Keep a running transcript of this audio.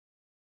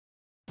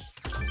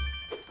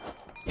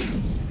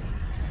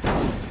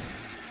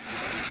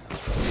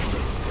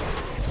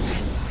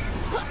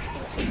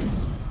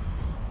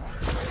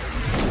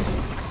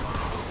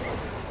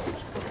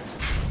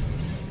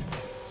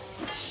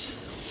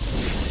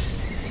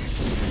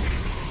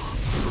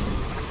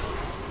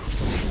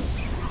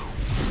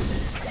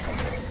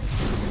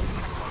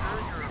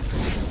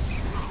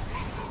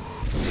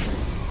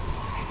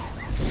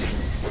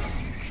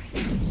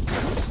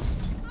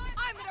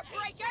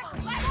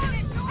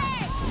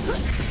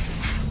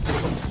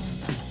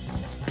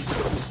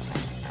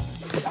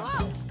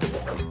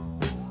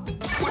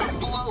What a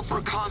blow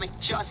for comic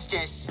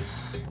justice.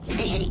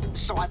 Hey,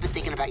 so I've been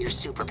thinking about your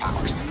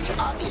superpowers. You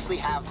obviously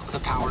have the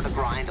power to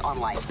grind on,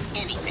 like,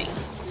 anything.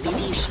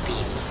 Maybe you should be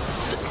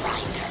the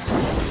grinder.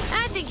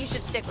 I think you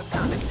should stick with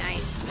Comic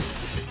Knight.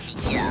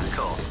 Yeah,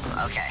 cool.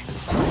 Okay.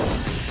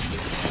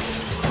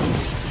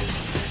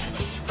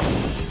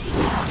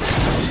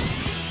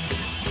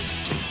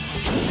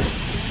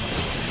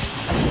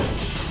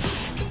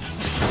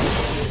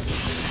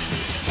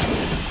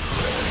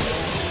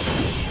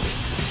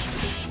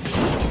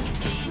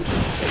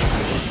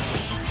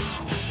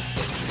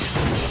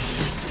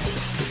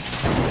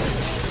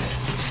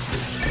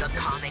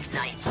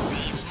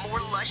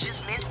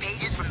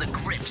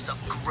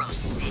 Of Gross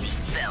City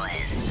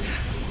villains.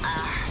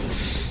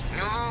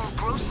 No,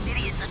 Gross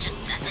City is such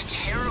a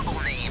terrible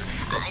name.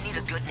 I need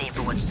a good name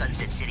for what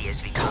Sunset City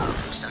has become.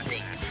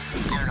 Something,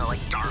 I don't know,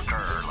 like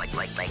darker, like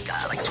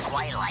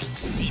Twilight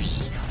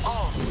City.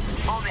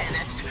 Oh man,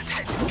 that's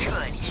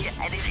good. Yeah,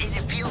 and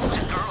it appeals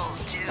to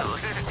girls too.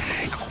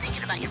 I was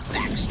thinking about your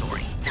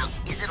backstory. Now,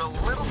 is it a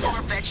little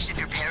far-fetched if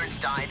your parents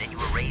died and you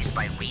were raised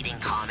by reading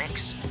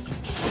comics?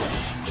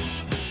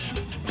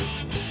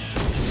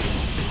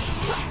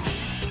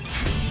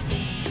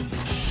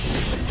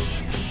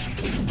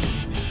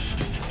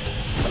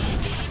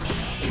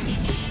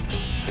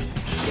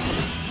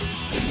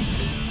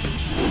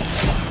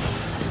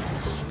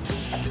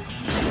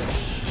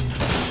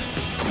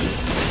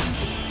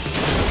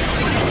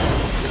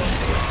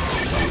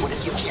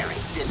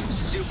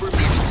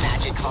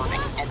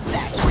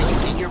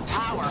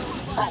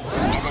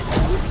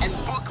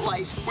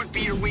 Would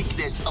be your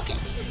weakness. Okay,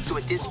 so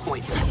at this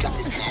point, you've got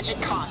this magic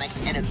comic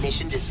and a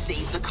mission to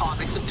save the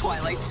comics of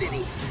Twilight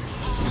City.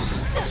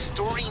 The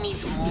story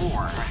needs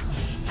more.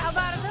 How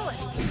about a villain?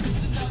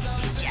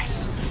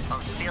 Yes, a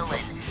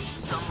villain.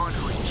 Someone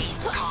who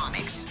hates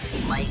comics.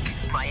 Like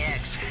my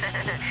ex.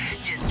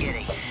 Just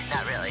kidding.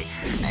 Not really.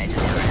 I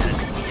just never had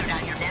to figure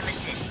out your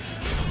nemesis.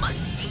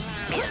 Musty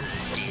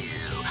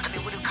Mildew. I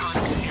mean, what do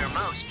comics fear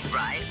most,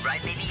 right?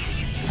 Maybe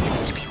you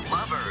used to be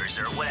lovers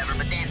or whatever,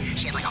 but then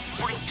she had like a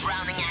freak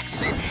drowning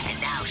accident, and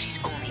now she's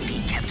only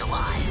being kept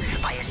alive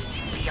by a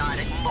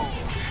symbiotic mold.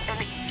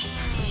 An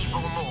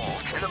evil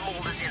mold. And the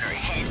mold is in her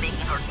head,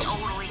 making her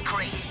totally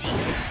crazy.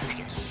 I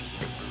can see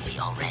the movie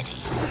already.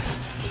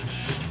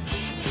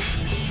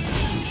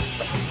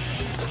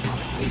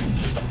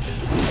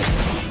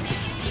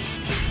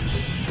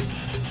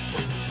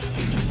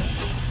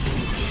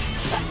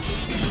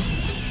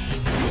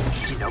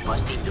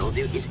 Musty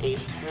Mildew is a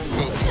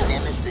perfect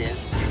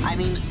nemesis. I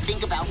mean,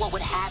 think about what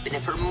would happen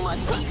if her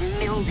musty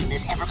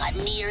mildewiness ever got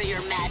near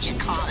your magic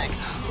comic.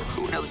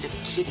 Who knows if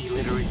kitty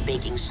litter and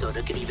baking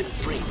soda could even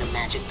bring the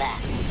magic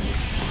back.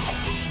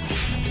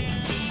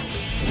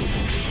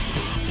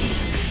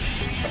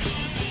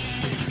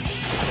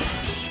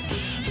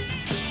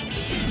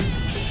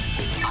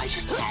 I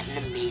just had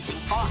an amazing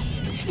thought.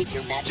 If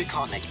your magic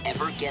comic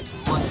ever gets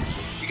musty,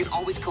 you can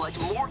always collect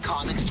more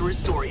comics to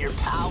restore your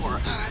power.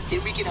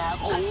 Then we can have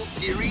a whole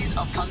series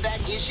of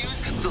comeback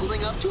issues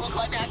building up to a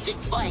climactic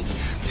fight.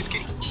 This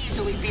could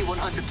easily be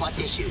 100 plus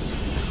issues.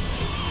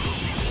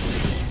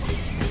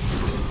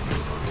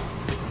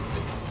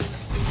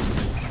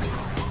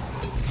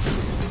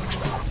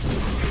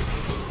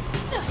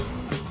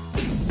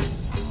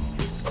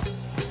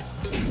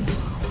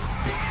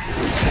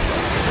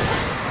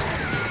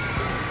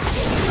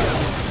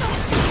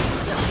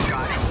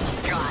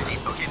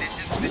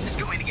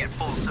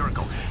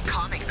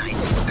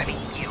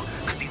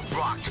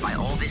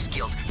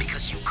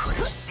 Because you could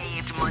have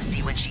saved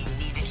Musty when she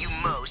needed you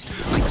most,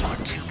 but you were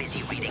too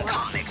busy reading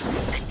comics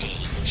the day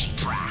she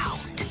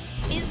drowned.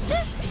 Is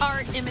this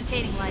art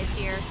imitating life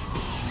here?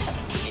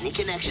 Any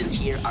connections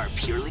here are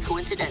purely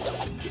coincidental.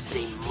 This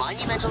is a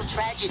monumental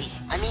tragedy.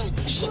 I mean,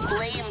 she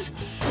blames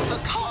the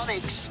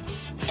comics.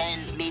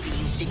 And maybe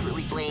you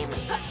secretly blame,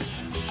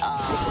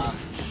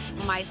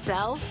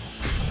 myself?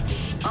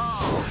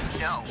 Oh,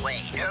 no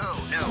way, no.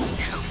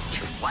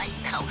 What?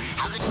 No,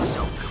 how could you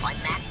solve the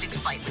climactic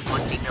fight with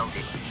Musty Mildew?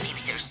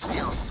 Maybe there's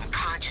still some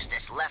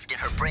consciousness left in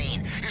her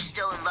brain. You're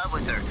still in love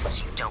with her,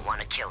 so you don't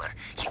want to kill her.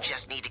 You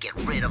just need to get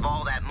rid of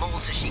all that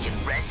mold so she can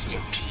rest in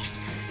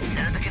peace.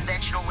 None of the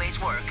conventional ways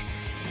work,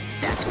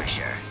 that's for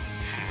sure.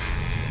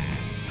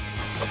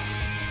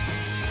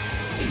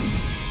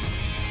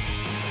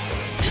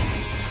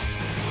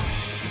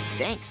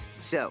 Thanks.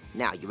 So,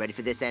 now, you ready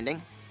for this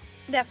ending?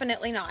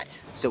 Definitely not.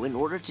 So in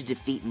order to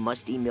defeat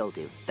Musty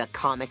Mildew, the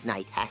Comic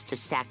Knight has to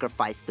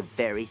sacrifice the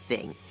very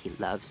thing he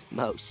loves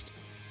most.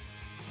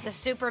 The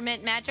Super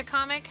Mint Magic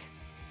comic?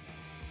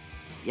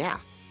 Yeah.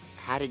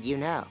 How did you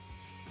know?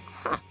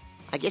 Huh.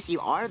 I guess you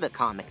are the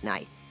Comic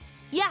Knight.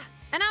 Yeah,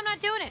 and I'm not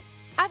doing it.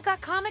 I've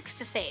got comics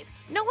to save.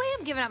 No way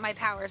I'm giving up my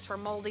powers for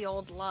moldy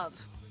old love.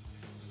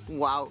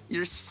 Wow,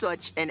 you're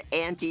such an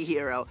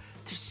anti-hero.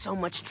 There's so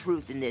much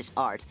truth in this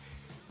art.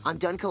 I'm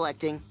done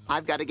collecting.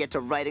 I've got to get to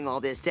writing all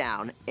this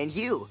down. And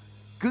you,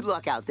 good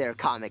luck out there,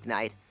 Comic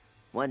Knight.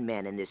 One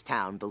man in this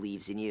town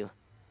believes in you.